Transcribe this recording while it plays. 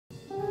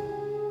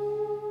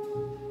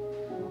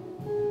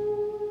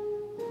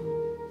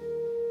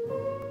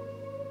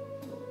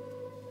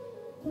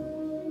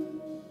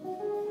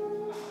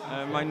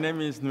My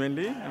name is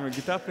Nguyen. I'm a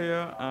guitar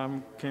player. I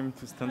came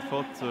to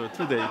Stanford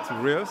today to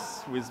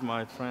rehearse with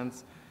my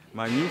friends,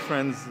 my new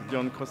friends,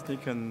 John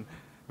Kosnick and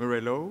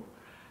Morello,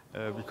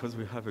 because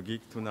we have a gig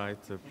tonight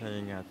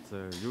playing at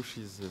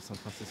Yoshi's San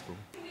Francisco.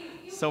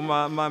 So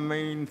my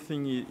main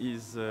thing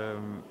is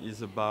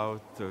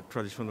about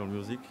traditional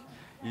music.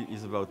 It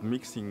is about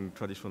mixing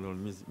traditional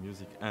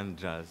music and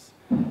jazz,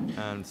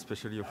 and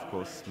especially, of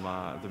course,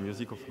 the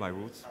music of my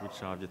roots,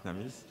 which are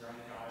Vietnamese.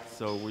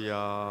 So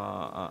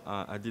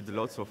I did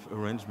lots of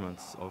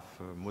arrangements of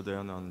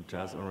modern and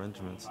jazz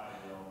arrangements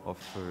of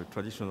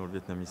traditional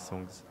Vietnamese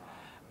songs.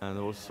 And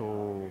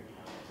also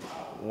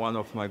one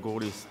of my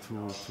goals is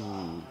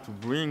to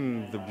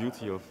bring the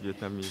beauty of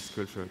Vietnamese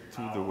culture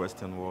to the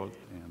Western world.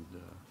 And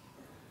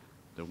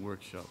the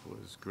workshop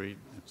was great.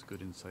 It's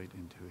good insight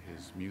into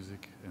his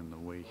music and the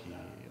way he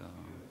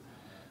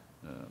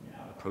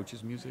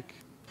approaches music.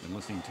 And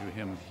listening to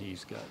him,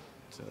 he's got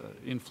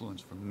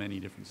influence from many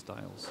different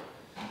styles.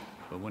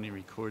 But when he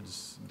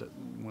records,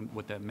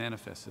 what that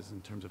manifests is in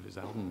terms of his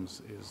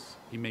albums is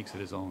he makes it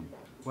his own.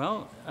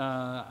 Well,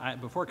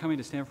 before coming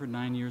to Stanford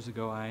 9 years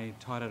ago, I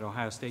taught at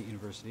Ohio State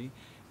University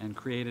and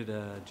created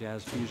a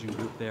jazz fusion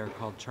group there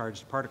called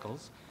Charged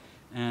Particles.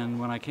 And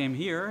when I came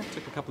here, it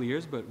took a couple of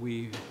years, but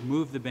we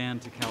moved the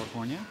band to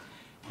California.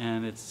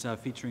 And it's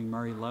featuring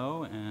Murray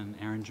Lowe and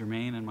Aaron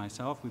Germain and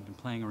myself. We've been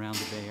playing around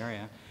the Bay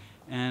Area.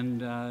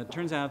 And it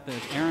turns out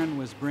that Aaron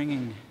was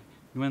bringing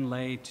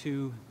Nguyen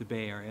to the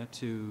Bay Area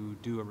to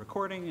do a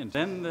recording, and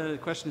then the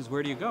question is,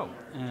 where do you go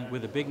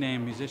with a big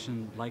name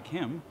musician like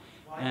him?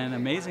 And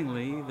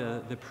amazingly,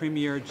 the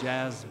premier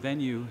jazz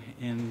venue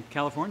in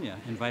California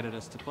invited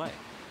us to play.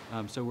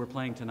 So we're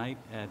playing tonight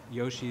at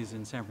Yoshi's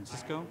in San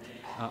Francisco,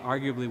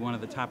 arguably one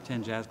of the top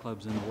 10 jazz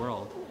clubs in the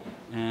world,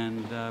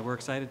 and we're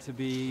excited to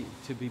be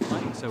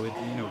playing. So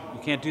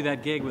you can't do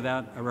that gig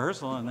without a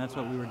rehearsal, and that's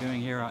what we were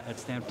doing here at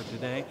Stanford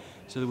today,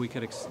 so that we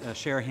could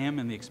share him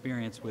and the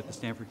experience with the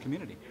Stanford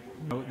community.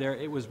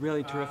 It was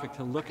really terrific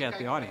to look at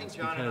the audience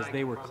because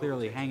they were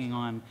clearly hanging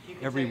on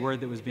every word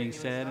that was being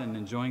said and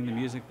enjoying the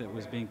music that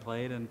was being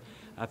played, and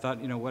I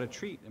thought, what a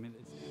treat. I mean,